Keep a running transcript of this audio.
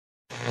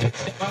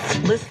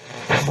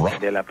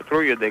De la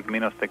patrulla de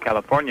Caminos de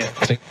California.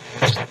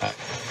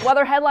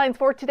 Weather headlines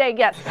for today,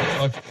 yes.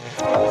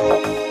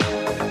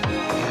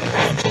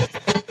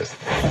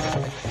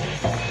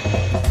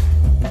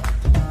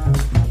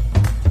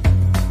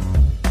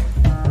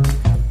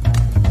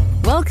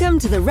 Welcome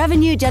to the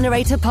Revenue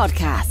Generator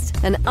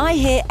Podcast, an I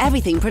Hear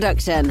Everything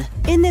production.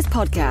 In this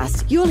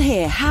podcast, you'll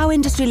hear how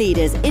industry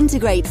leaders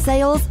integrate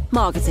sales,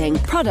 marketing,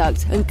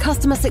 product, and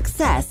customer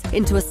success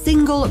into a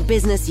single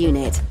business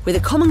unit with a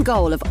common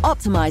goal of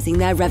optimizing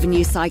their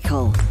revenue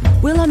cycle.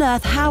 We'll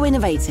unearth how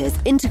innovators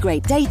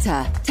integrate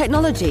data,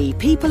 technology,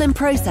 people, and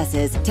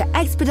processes to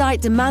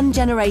expedite demand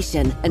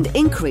generation and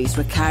increase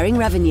recurring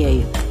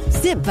revenue.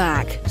 Sit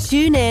back,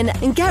 tune in,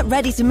 and get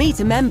ready to meet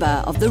a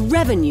member of the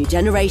revenue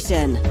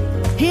generation.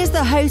 Here's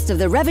the host of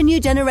the Revenue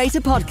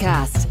Generator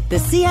Podcast, the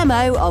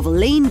CMO of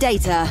Lean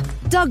Data,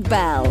 Doug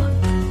Bell.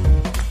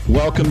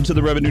 Welcome to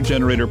the Revenue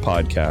Generator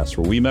Podcast,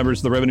 where we members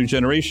of the Revenue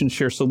Generation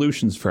share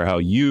solutions for how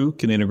you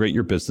can integrate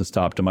your business to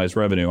optimize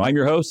revenue. I'm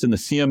your host and the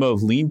CMO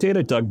of Lean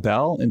Data, Doug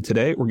Bell, and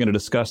today we're going to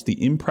discuss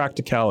the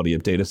impracticality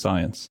of data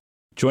science.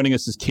 Joining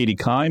us is Katy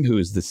Keim, who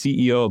is the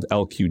CEO of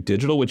LQ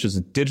Digital, which is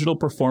a digital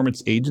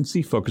performance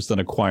agency focused on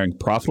acquiring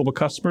profitable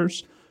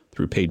customers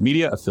through paid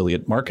media,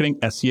 affiliate marketing,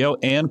 SEO,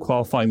 and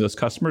qualifying those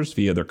customers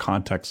via their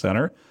contact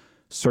center,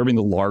 serving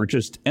the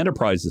largest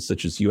enterprises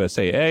such as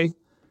USAA,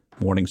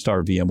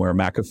 Morningstar, VMware,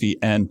 McAfee,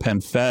 and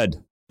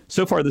PenFed.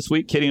 So far this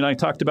week, Katy and I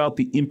talked about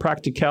the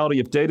impracticality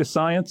of data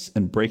science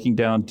and breaking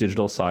down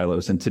digital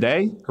silos. And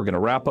today, we're going to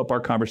wrap up our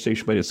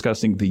conversation by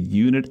discussing the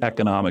unit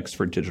economics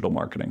for digital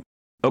marketing.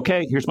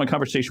 Okay, here's my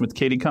conversation with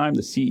Katy Keim,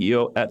 the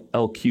CEO at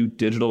LQ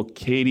Digital.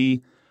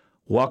 Katy,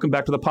 welcome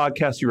back to the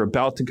podcast. You're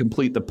about to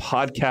complete the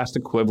podcast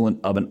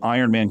equivalent of an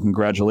Ironman.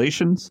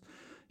 Congratulations.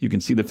 You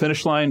can see the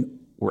finish line.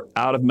 We're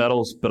out of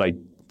medals, but I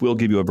will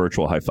give you a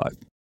virtual high five.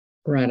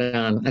 Right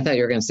on. I thought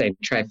you were going to say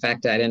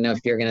trifecta. I didn't know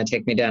if you were going to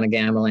take me down a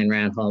gambling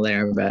rat hole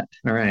there, but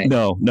all right.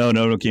 No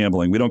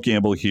gambling. We don't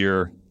gamble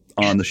here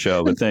on the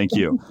show, but thank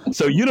you.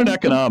 So unit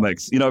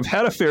economics, I've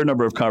had a fair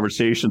number of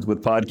conversations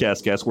with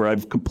podcast guests where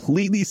I've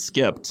completely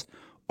skipped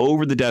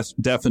over the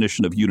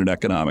definition of unit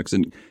economics.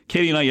 And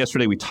Katy and I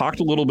yesterday, we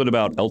talked a little bit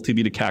about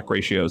LTV to CAC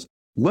ratios.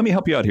 Let me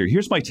help you out here.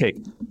 Here's my take.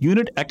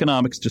 Unit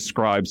economics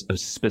describes a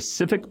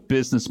specific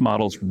business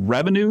model's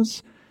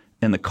revenues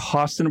and the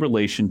cost in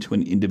relation to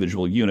an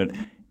individual unit.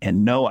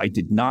 And no, I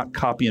did not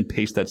copy and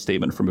paste that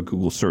statement from a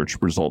Google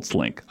search results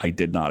link. I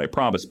did not, I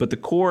promise. But the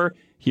core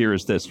here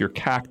is this, your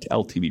CAC to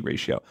LTV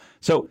ratio.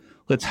 So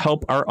let's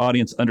help our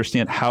audience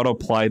understand how to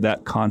apply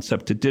that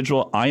concept to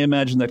digital. I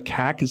imagine that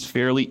CAC is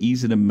fairly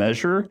easy to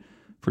measure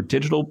for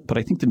digital, but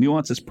I think the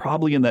nuance is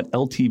probably in that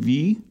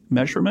LTV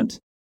measurement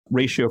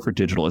ratio for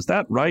digital. Is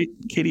that right,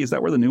 Katy? Is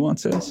that where the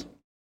nuance is?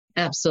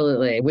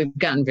 Absolutely. We've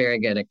gotten very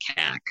good at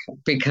CAC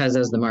because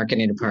as the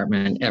marketing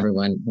department,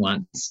 everyone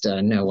wants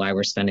to know why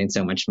we're spending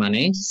so much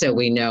money. So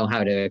we know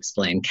how to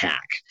explain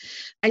CAC.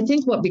 I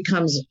think what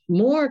becomes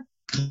more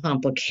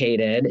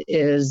complicated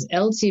is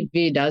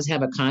LTV does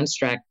have a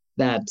construct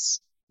it's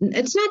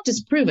not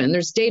disproven.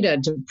 There's data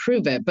to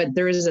prove it, but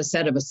there is a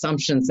set of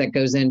assumptions that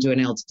goes into an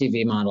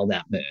LTV model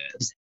that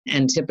moves.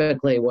 And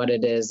typically what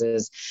it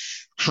is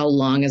how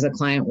long is a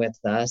client with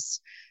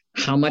us?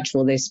 How much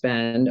will they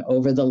spend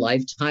over the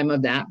lifetime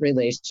of that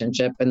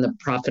relationship and the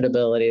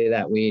profitability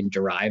that we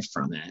derive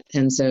from it?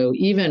 And so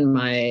even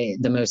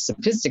the most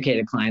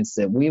sophisticated clients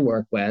that we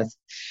work with,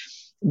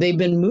 they've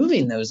been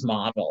moving those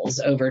models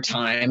over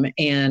time.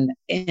 And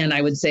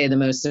I would say the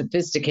most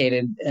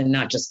sophisticated, and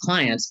not just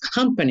clients,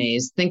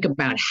 companies think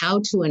about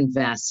how to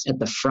invest at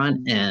the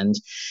front end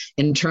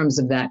in terms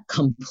of that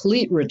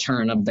complete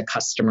return of the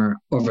customer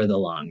over the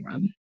long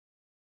run.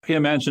 I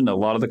imagine a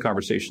lot of the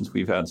conversations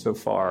we've had so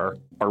far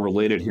are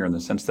related here in the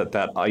sense that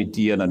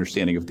idea and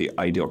understanding of the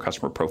ideal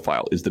customer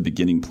profile is the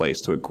beginning place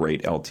to a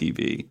great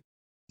LTV.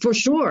 For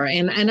sure.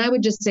 And I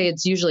would just say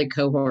it's usually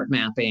cohort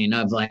mapping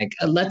of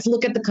let's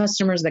look at the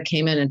customers that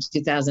came in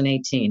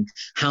 2018.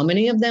 How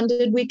many of them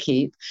did we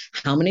keep?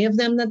 How many of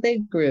them that they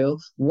grew?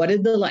 What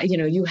did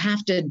you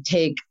have to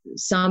take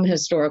some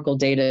historical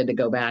data to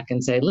go back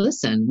and say,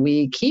 listen,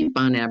 we keep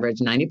on average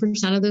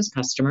 90% of those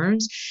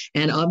customers.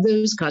 And of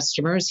those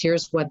customers,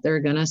 here's what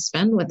they're going to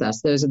spend with us.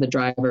 Those are the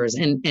drivers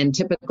and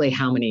typically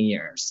how many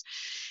years.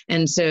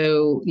 And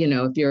so,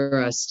 if you're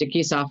a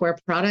sticky software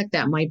product,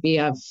 that might be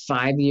a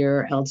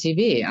 5-year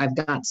LTV. I've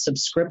got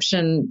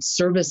subscription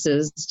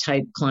services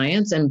type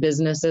clients and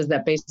businesses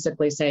that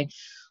basically say,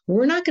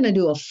 we're not going to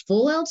do a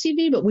full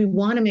LTV, but we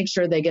want to make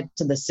sure they get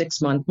to the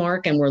 6-month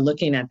mark. And we're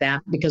looking at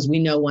that because we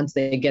know once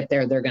they get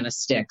there, they're going to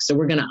stick. So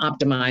we're going to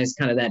optimize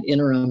kind of that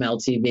interim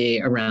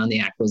LTV around the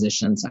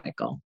acquisition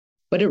cycle.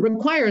 But it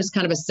requires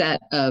kind of a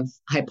set of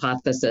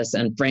hypothesis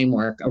and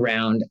framework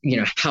around,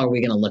 how are we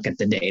going to look at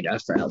the data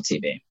for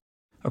LTV?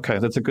 Okay,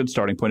 that's a good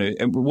starting point.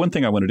 And one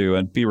thing I want to do,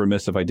 and be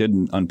remiss if I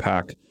didn't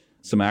unpack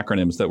some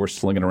acronyms that we're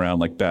slinging around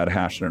like bad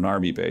hash in an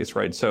army base,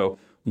 right? So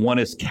one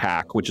is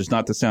CAC, which is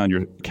not the sound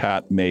your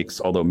cat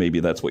makes, although maybe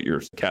that's what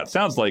your cat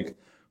sounds like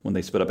when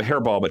they spit up a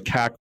hairball, but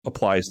CAC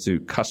applies to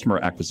customer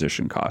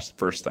acquisition costs,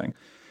 first thing.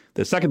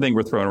 The second thing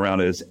we're throwing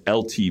around is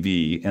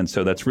LTV. And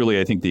so that's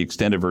really, I think, the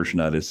extended version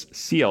of that is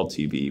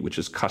CLTV, which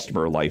is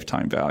customer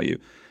lifetime value.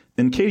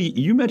 And Katy,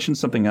 you mentioned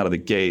something out of the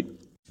gate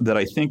that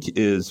I think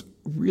is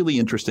really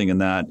interesting in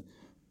that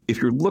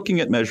if you're looking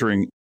at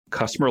measuring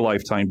customer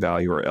lifetime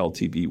value or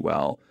LTV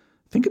well,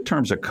 think in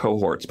terms of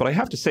cohorts. But I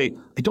have to say,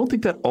 I don't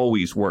think that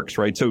always works,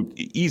 right? So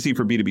easy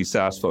for B2B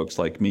SaaS folks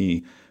like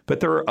me, but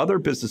there are other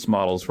business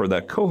models where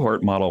that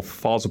cohort model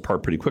falls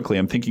apart pretty quickly.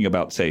 I'm thinking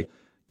about, say,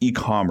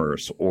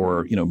 e-commerce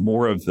or,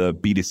 more of the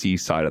B2C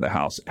side of the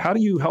house. How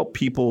do you help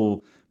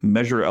people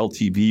measure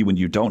LTV when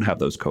you don't have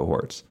those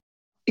cohorts?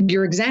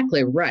 You're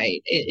exactly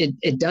right.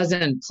 It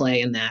doesn't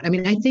play in that. I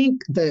mean, I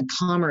think the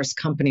commerce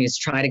companies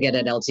try to get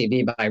at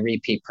LTV by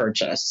repeat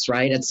purchase,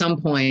 right? At some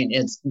point,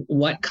 it's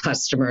what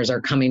customers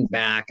are coming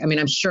back. I mean,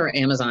 I'm sure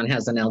Amazon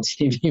has an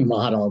LTV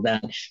model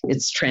that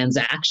it's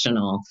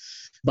transactional,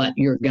 but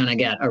you're going to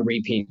get a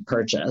repeat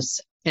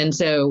purchase. And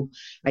so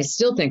I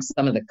still think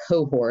some of the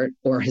cohort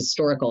or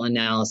historical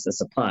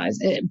analysis applies.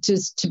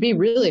 To be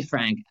really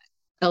frank,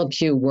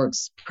 LQ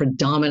works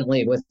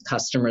predominantly with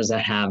customers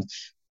that have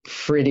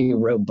pretty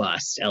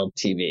robust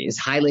LTVs,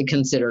 highly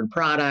considered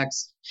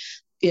products,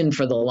 in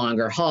for the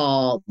longer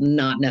haul,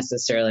 not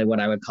necessarily what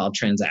I would call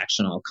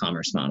transactional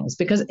commerce models.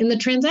 Because in the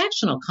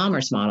transactional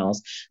commerce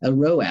models, a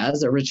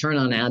ROAS, a return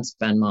on ad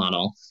spend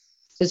model,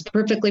 is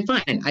perfectly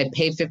fine. I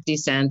pay 50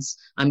 cents.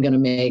 I'm going to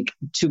make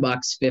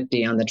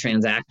 $2.50 on the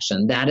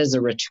transaction. That is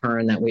a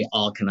return that we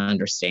all can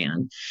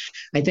understand.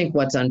 I think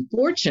what's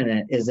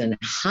unfortunate is in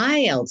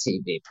high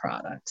LTV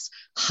products,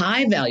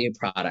 high value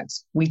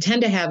products, we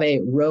tend to have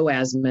a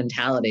ROAS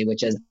mentality,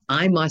 which is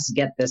I must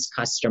get this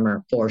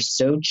customer for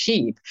so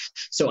cheap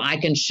so I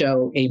can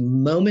show a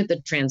moment the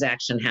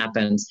transaction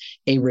happens,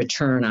 a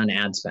return on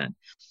ad spend.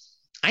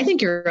 I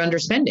think you're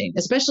underspending,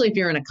 especially if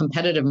you're in a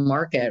competitive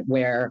market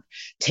where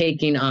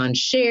taking on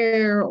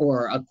share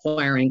or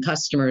acquiring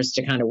customers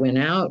to kind of win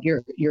out,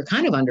 you're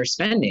kind of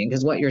underspending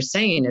because what you're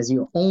saying is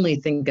you only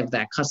think of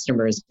that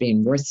customer as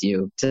being worth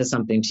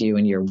something to you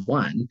in year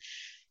one.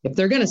 If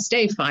they're going to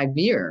stay 5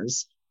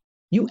 years,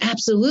 you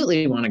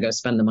absolutely want to go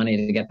spend the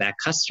money to get that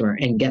customer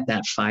and get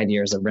that 5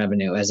 years of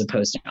revenue as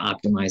opposed to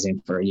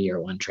optimizing for a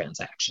year one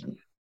transaction.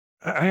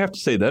 I have to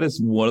say that is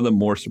one of the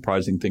more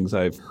surprising things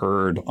I've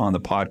heard on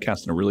the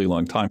podcast in a really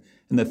long time.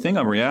 And the thing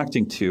I'm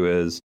reacting to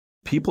is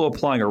people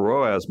applying a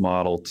ROAS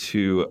model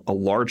to a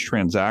large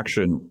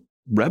transaction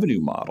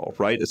revenue model,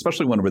 right?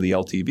 Especially whenever the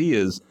LTV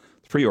is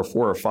 3 or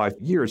 4 or 5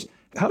 years.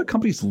 How do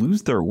companies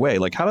lose their way?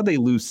 Like, how do they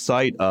lose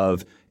sight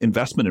of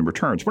investment and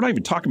returns? We're not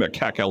even talking about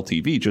CAC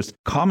LTV, just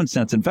common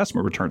sense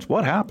investment returns.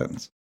 What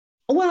happens?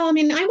 Well, I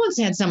mean, I once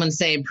had someone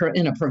say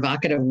in a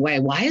provocative way,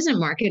 why isn't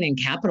marketing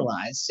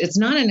capitalized? It's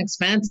not an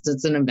expense,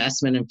 it's an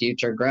investment in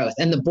future growth.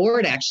 And the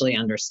board actually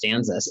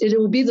understands this. It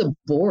will be the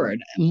board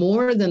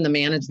more than the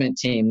management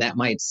team that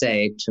might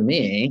say to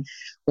me,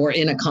 or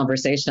in a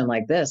conversation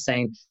like this,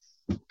 saying,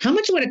 how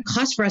much would it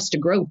cost for us to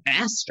grow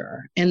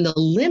faster? And the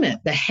limit,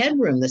 the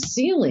headroom, the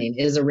ceiling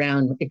is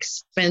around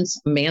expense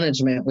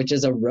management, which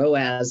is a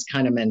ROAS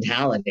kind of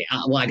mentality.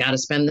 Well, I got to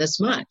spend this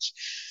much.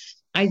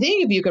 I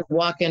think if you could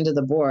walk into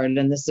the board,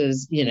 and this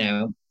is,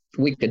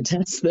 we could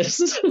test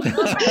this.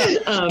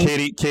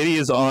 Katy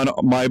is on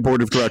my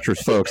board of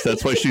directors, folks.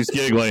 That's why she's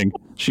giggling.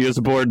 She is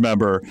a board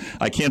member.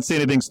 I can't say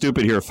anything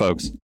stupid here,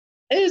 folks.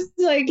 It's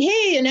like,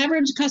 hey, an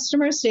average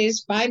customer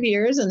stays 5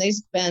 years and they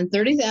spend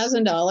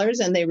 $30,000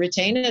 and they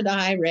retain it at a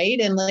high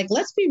rate. And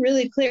let's be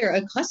really clear.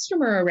 A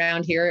customer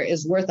around here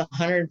is worth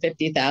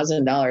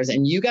 $150,000.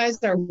 And you guys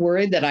are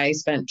worried that I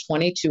spent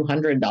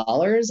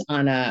 $2,200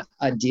 on a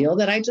deal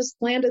that I just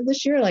landed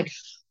this year?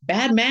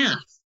 Bad math.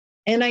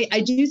 And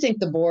I do think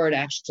the board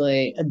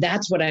actually,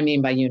 that's what I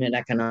mean by unit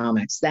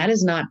economics. That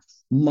is not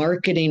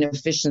marketing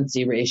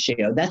efficiency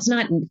ratio. That's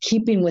not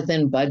keeping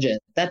within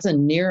budget. That's a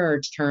nearer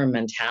term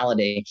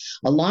mentality.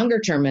 A longer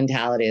term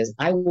mentality is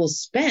I will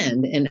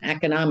spend in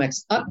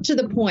economics up to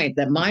the point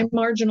that my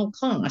marginal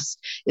cost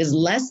is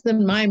less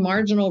than my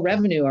marginal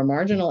revenue or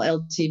marginal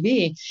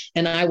LTV,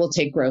 and I will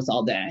take growth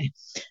all day.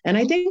 And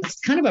I think it's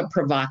kind of a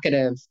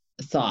provocative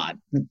thought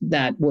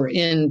that we're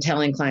in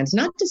telling clients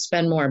not to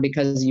spend more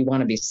because you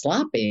want to be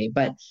sloppy,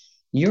 but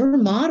your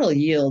model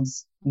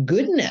yields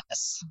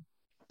goodness,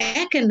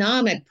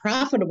 economic,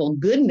 profitable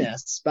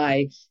goodness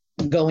by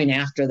going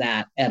after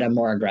that at a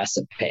more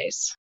aggressive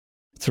pace.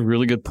 It's a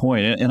really good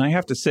point. And I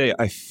have to say,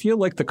 I feel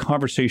like the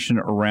conversation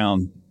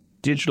around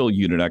digital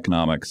unit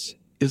economics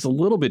is a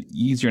little bit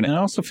easier. And I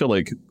also feel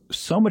like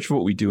so much of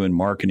what we do in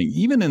marketing,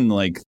 even in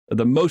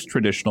the most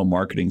traditional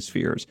marketing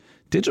spheres,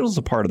 digital is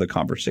a part of the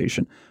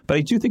conversation. But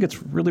I do think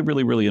it's really,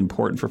 really, really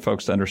important for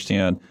folks to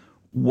understand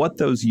what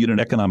those unit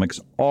economics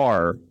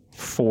are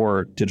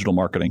for digital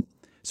marketing.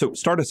 So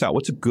start us out.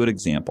 What's a good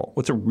example?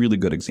 What's a really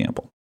good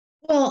example?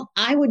 Well,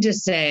 I would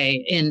just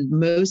say in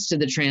most of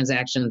the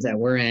transactions that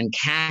we're in,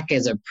 CAC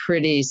is a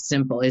pretty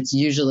simple. It's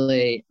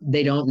usually,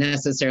 they don't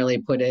necessarily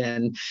put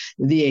in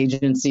the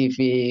agency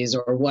fees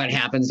or what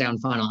happens down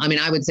funnel. I mean,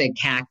 I would say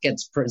CAC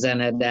gets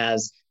presented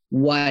as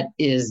what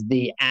is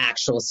the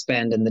actual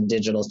spend in the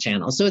digital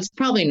channel. So it's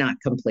probably not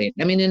complete.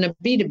 I mean, in a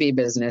B2B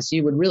business,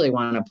 you would really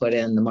want to put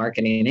in the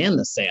marketing and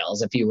the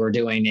sales if you were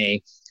doing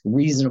a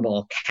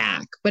reasonable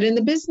CAC. But in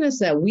the business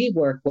that we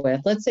work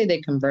with, let's say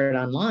they convert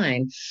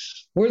online,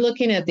 we're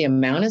looking at the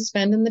amount of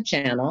spend in the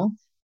channel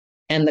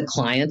and the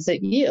clients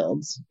it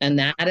yields. And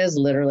that is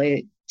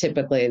literally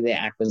typically the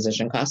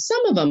acquisition cost.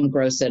 Some of them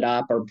gross it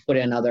up or put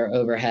in other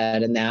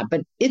overhead and that,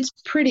 but it's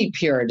pretty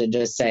pure to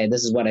just say,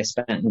 this is what I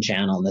spent in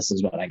channel, and this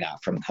is what I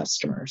got from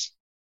customers.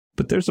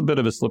 But there's a bit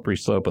of a slippery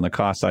slope on the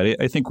cost side.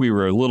 I think we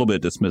were a little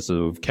bit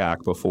dismissive of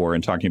CAC before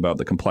and talking about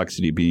the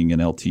complexity being in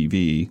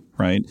LTV,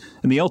 right?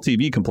 And the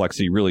LTV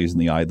complexity really is in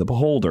the eye of the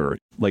beholder.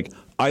 Like,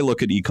 I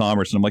look at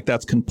e-commerce and I'm like,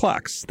 that's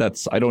complex.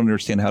 I don't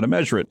understand how to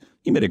measure it.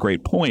 You made a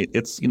great point.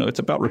 It's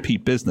about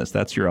repeat business.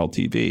 That's your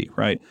LTV,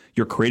 right?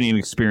 You're creating an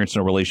experience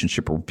and a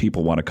relationship where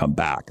people want to come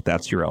back.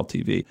 That's your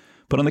LTV.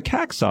 But on the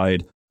CAC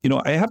side,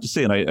 I have to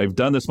say, and I've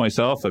done this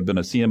myself. I've been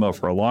a CMO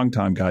for a long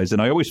time, guys.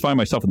 And I always find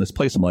myself in this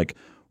place. I'm like,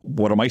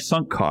 what are my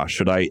sunk costs?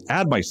 Should I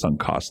add my sunk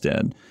cost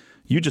in?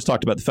 You just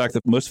talked about the fact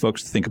that most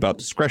folks think about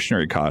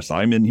discretionary costs.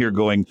 I'm in here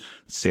going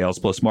sales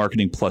plus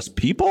marketing plus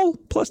people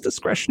plus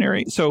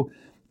discretionary. So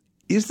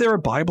is there a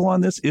Bible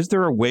on this? Is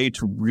there a way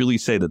to really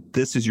say that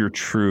this is your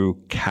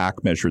true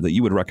CAC measure that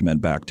you would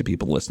recommend back to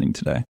people listening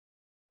today?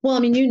 Well, I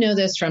mean,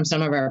 this from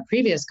some of our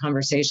previous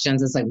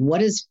conversations. It's like,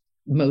 what is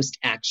most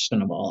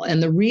actionable?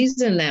 And the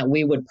reason that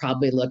we would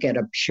probably look at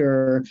a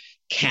pure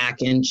CAC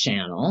in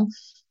channel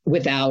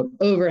without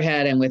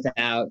overhead and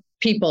without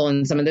people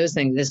and some of those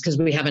things is because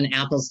we have an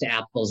apples to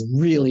apples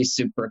really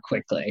super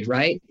quickly,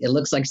 right? It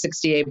looks like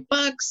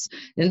 $68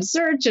 in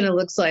search and it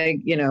looks like,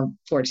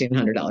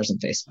 $1,400 in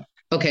Facebook.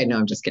 Okay, no,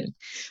 I'm just kidding.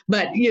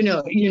 But you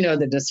know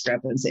the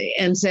discrepancy.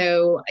 And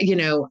so,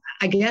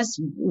 I guess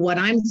what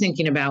I'm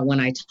thinking about when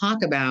I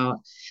talk about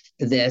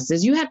this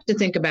is you have to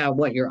think about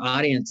what your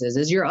audience is.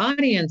 Is your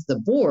audience the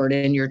board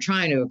and you're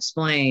trying to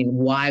explain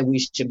why we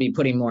should be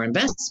putting more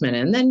investment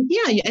in? Then,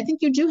 I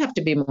think you do have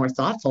to be more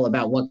thoughtful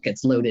about what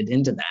gets loaded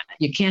into that.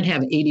 You can't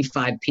have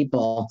 85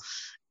 people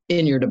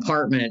in your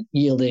department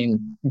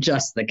yielding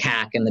just the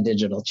CAC and the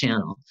digital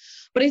channel.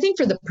 But I think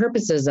for the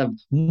purposes of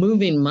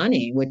moving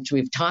money, which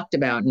we've talked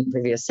about in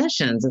previous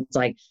sessions, it's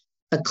like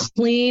a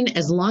clean,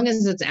 as long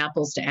as it's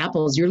apples to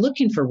apples, you're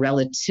looking for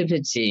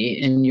relativity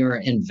in your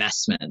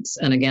investments.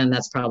 And again,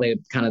 that's probably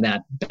kind of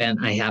that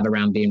bent I have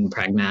around being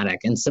pragmatic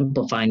and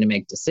simplifying to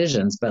make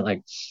decisions, but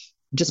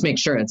just make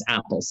sure it's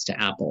apples to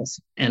apples.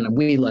 And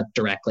we look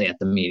directly at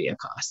the media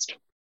cost.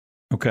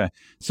 Okay.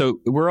 So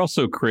we're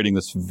also creating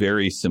this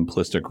very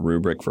simplistic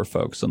rubric for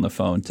folks on the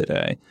phone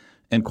today.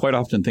 And quite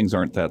often things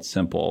aren't that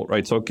simple,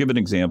 right? So I'll give an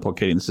example,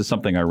 Katie. This is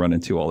something I run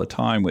into all the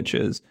time, which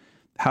is,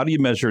 how do you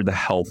measure the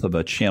health of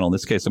a channel? In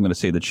this case, I'm going to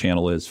say the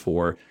channel is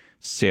for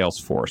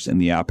Salesforce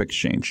and the App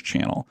Exchange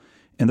channel.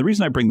 And the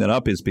reason I bring that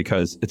up is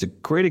because it's a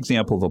great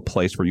example of a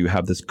place where you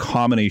have this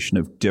combination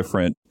of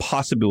different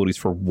possibilities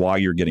for why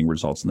you're getting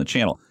results in the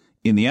channel.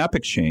 In the App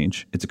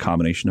Exchange, it's a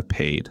combination of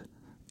paid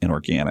and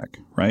organic,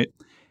 right?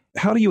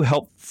 How do you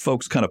help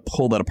folks kind of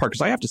pull that apart?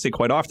 Because I have to say,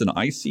 quite often,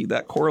 I see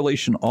that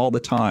correlation all the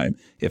time.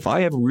 If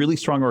I have really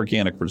strong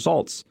organic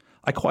results,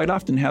 I quite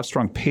often have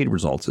strong paid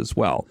results as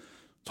well.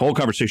 It's a whole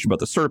conversation about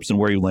the SERPs and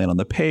where you land on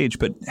the page,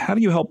 but how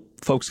do you help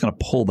folks kind of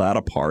pull that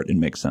apart and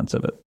make sense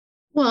of it?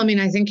 Well, I mean,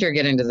 I think you're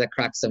getting to the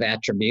crux of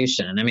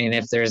attribution. I mean,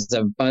 if there's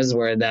a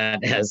buzzword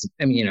that has,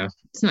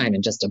 it's not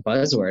even just a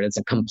buzzword, it's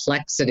a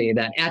complexity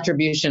that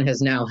attribution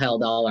has now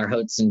held all our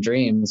hopes and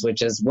dreams,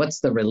 which is what's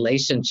the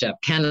relationship?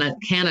 Can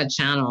a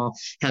channel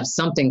have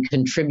something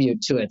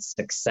contribute to its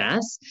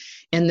success?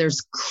 And there's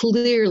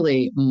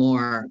clearly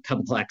more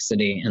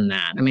complexity in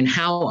that. I mean,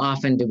 how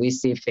often do we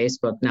see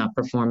Facebook not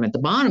perform at the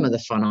bottom of the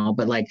funnel,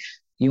 but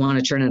you want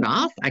to turn it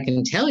off? I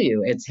can tell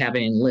you it's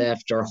having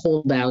lift or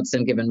holdouts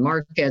in given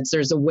markets.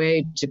 There's a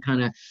way to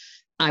kind of,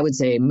 I would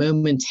say,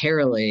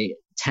 momentarily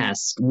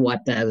test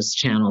what those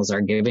channels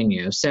are giving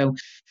you. So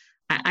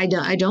I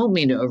don't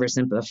mean to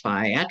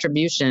oversimplify.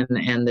 Attribution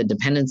and the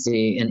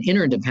dependency and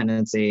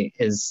interdependency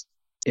is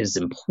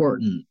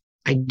important.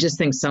 I just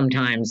think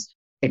sometimes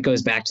it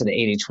goes back to the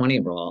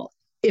 80-20 rule.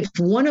 If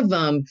one of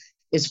them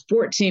is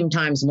 14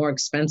 times more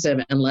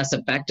expensive and less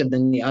effective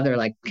than the other,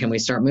 can we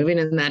start moving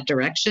in that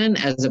direction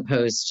as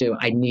opposed to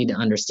I need to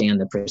understand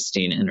the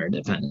pristine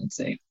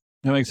interdependency?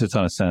 That makes a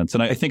ton of sense.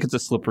 And I think it's a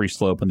slippery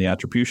slope on the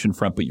attribution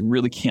front, but you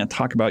really can't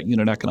talk about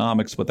unit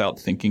economics without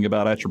thinking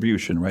about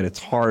attribution, right? It's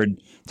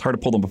hard to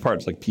pull them apart.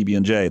 It's like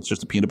PB&J. It's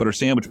just a peanut butter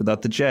sandwich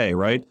without the J,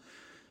 right?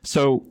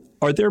 So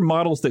are there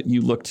models that you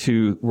look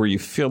to where you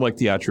feel like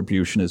the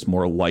attribution is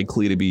more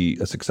likely to be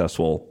a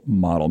successful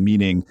model?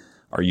 Meaning,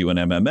 are you an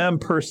MMM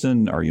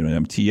person? Are you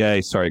an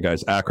MTA? Sorry,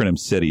 guys, acronym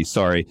city.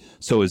 Sorry.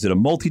 So is it a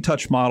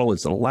multi-touch model?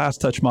 Is it a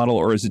last touch model?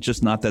 Or is it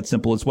just not that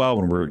simple as well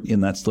when we're in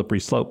that slippery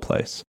slope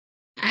place?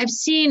 I've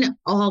seen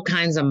all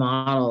kinds of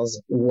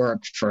models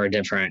work for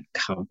different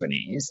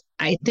companies.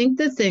 I think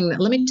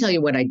let me tell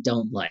you what I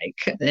don't like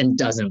and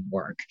doesn't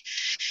work,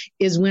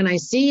 is when I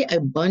see a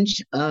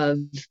bunch of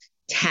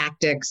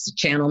tactics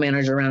channel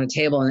manager around a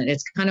table, and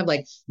it's kind of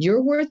like,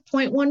 you're worth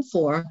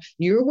 0.14,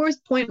 you're worth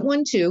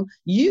 0.12,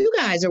 you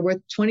guys are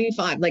worth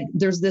 25. Like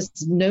there's this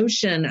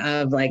notion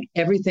of like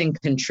everything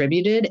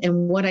contributed.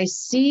 And what I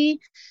see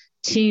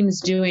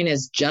teams doing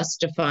is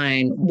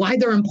justifying why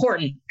they're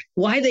important,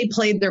 why they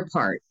played their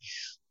part.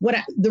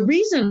 The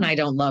reason I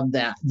don't love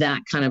that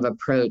kind of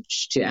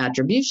approach to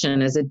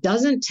attribution is it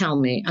doesn't tell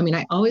me. I mean,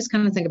 I always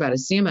kind of think about a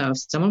CMO. If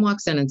someone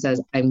walks in and says,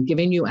 I'm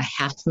giving you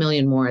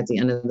 $500,000 more at the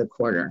end of the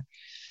quarter,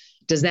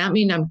 does that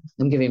mean I'm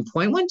giving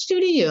 0.12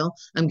 to you?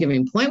 I'm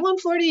giving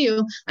 0.14 to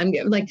you.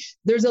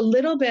 There's a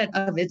little bit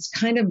of, it's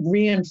kind of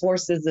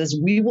reinforces this,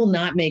 we will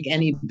not make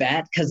any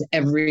bet because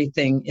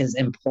everything is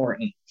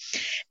important.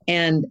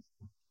 And,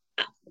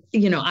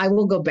 I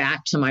will go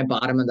back to my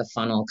bottom of the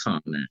funnel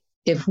comment.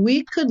 If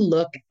we could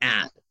look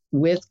at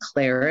with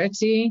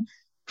clarity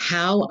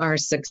how our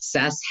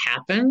success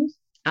happened,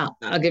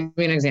 I'll give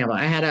you an example.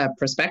 I had a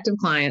prospective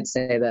client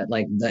say that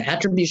like the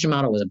attribution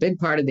model was a big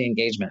part of the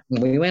engagement.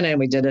 We went in,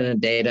 we did a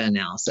data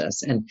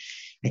analysis, and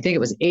I think it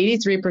was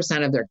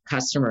 83% of their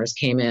customers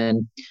came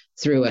in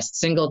through a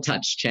single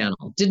touch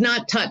channel. Did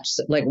not touch,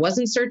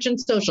 wasn't search and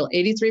social.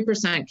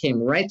 83% came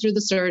right through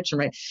the search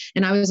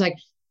and I was like,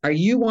 are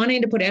you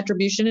wanting to put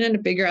attribution in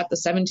to figure out the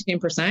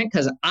 17%?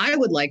 Because I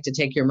would like to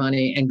take your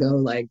money and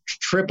go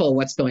triple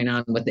what's going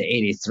on with the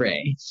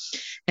 83.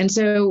 And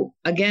so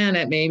again,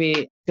 it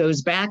maybe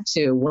goes back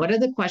to what are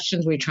the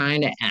questions we're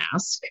trying to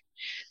ask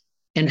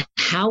and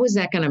how is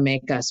that going to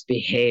make us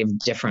behave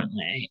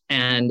differently?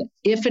 And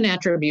if an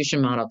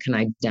attribution model can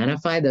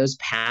identify those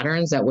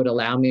patterns that would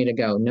allow me to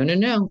go,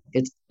 no,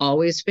 it's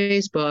always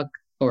Facebook,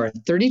 or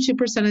 32%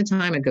 of the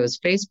time it goes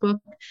Facebook,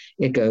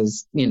 it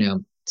goes,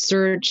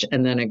 search,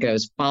 and then it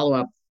goes follow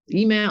up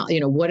email,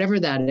 whatever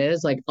that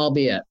is,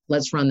 albeit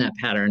let's run that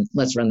pattern.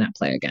 Let's run that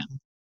play again.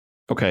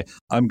 Okay.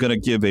 I'm going to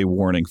give a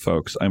warning,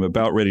 folks. I'm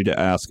about ready to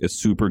ask a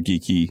super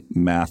geeky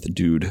math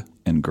dude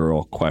and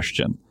girl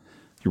question.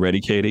 You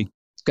ready, Katy?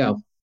 Let's go.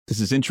 This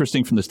is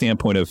interesting from the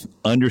standpoint of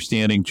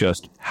understanding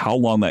just how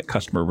long that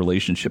customer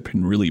relationship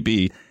can really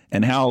be,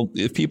 and how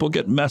if people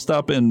get messed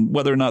up and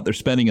whether or not they're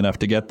spending enough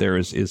to get there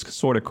is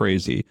sort of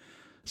crazy.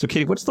 So,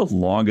 Katy, what's the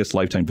longest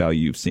lifetime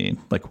value you've seen?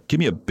 Give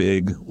me a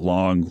big,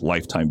 long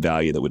lifetime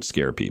value that would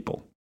scare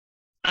people.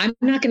 I'm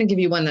not going to give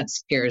you one that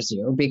scares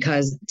you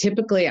because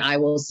typically I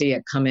will see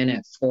it come in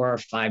at 4 or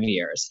 5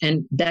 years.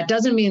 And that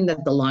doesn't mean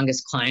that the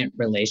longest client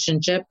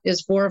relationship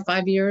is 4 or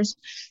 5 years.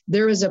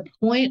 There is a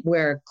point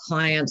where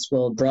clients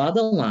will draw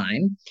the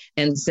line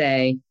and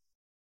say,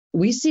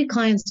 we see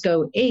clients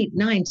go 8,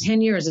 9,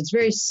 10 years. It's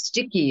very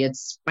sticky.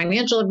 It's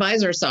financial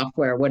advisor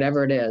software,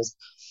 whatever it is.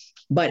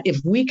 But if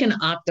we can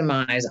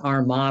optimize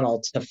our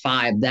model to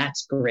 5,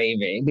 that's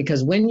gravy.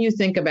 Because when you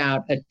think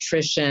about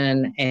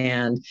attrition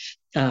and,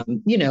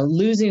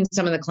 losing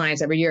some of the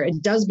clients every year,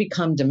 it does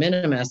become de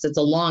minimis. It's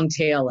a long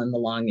tail in the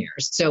long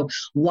years. So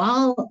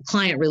while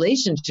client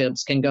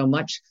relationships can go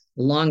much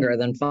longer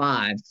than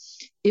 5,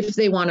 if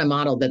they want a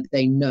model that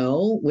they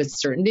know with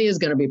certainty is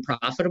going to be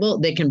profitable,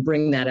 they can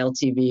bring that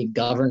LTV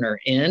governor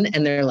in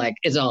and they're like,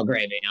 it's all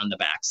gravy on the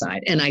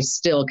backside. And I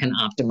still can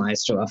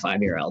optimize to a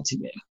 5-year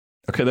LTV.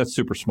 Okay, that's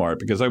super smart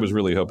because I was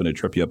really hoping to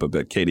trip you up a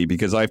bit, Katy,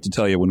 because I have to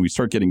tell you, when we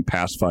start getting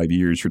past 5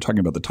 years, you're talking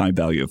about the time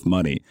value of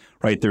money,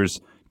 right?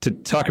 To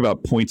talk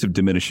about points of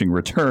diminishing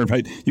return,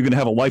 right? You can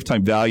have a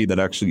lifetime value that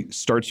actually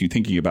starts you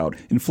thinking about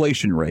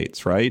inflation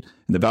rates, right?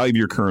 And the value of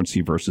your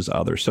currency versus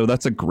others. So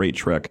that's a great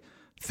trick.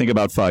 Think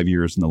about 5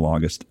 years and the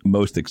longest,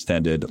 most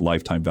extended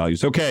lifetime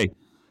values. Okay.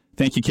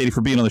 Thank you, Katy,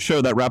 for being on the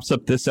show. That wraps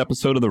up this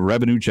episode of the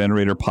Revenue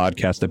Generator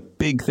podcast. A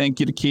big thank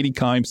you to Katy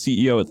Keim,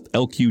 CEO at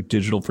LQ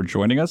Digital, for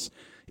joining us.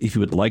 If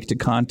you would like to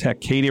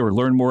contact Katy or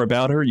learn more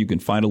about her, you can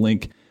find a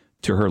link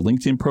to her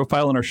LinkedIn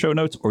profile in our show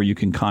notes, or you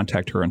can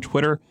contact her on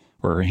Twitter,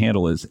 where her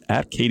handle is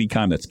at Katy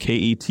Keim. That's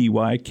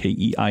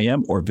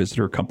KatyKeim, or visit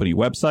her company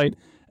website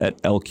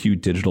at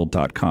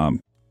lqdigital.com.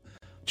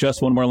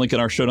 Just one more link in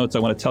our show notes I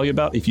want to tell you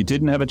about. If you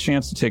didn't have a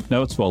chance to take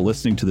notes while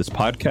listening to this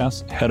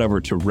podcast, head over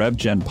to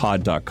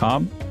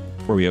revgenpod.com,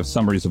 where we have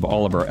summaries of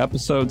all of our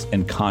episodes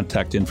and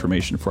contact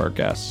information for our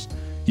guests.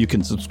 You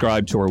can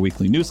subscribe to our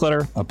weekly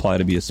newsletter, apply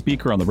to be a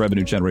speaker on the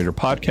Revenue Generator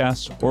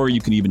podcast, or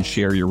you can even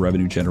share your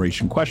revenue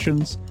generation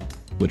questions,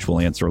 which we'll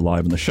answer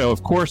live on the show.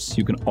 Of course,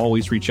 you can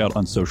always reach out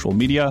on social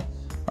media.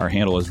 Our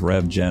handle is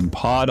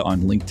RevGenPod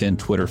on LinkedIn,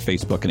 Twitter,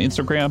 Facebook, and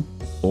Instagram,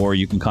 or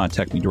you can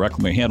contact me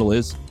directly. My handle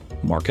is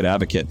Market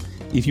Advocate.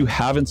 If you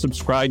haven't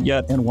subscribed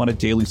yet and want a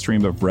daily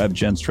stream of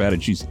RevGen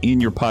strategies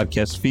in your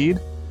podcast feed,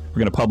 we're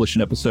going to publish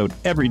an episode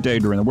every day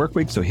during the work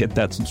week, so hit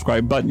that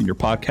subscribe button in your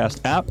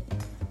podcast app,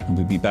 and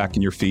we'll be back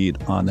in your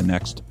feed on the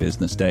next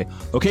business day.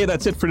 Okay,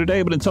 that's it for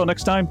today, but until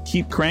next time,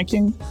 keep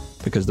cranking,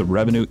 because the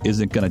revenue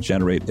isn't going to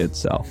generate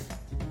itself.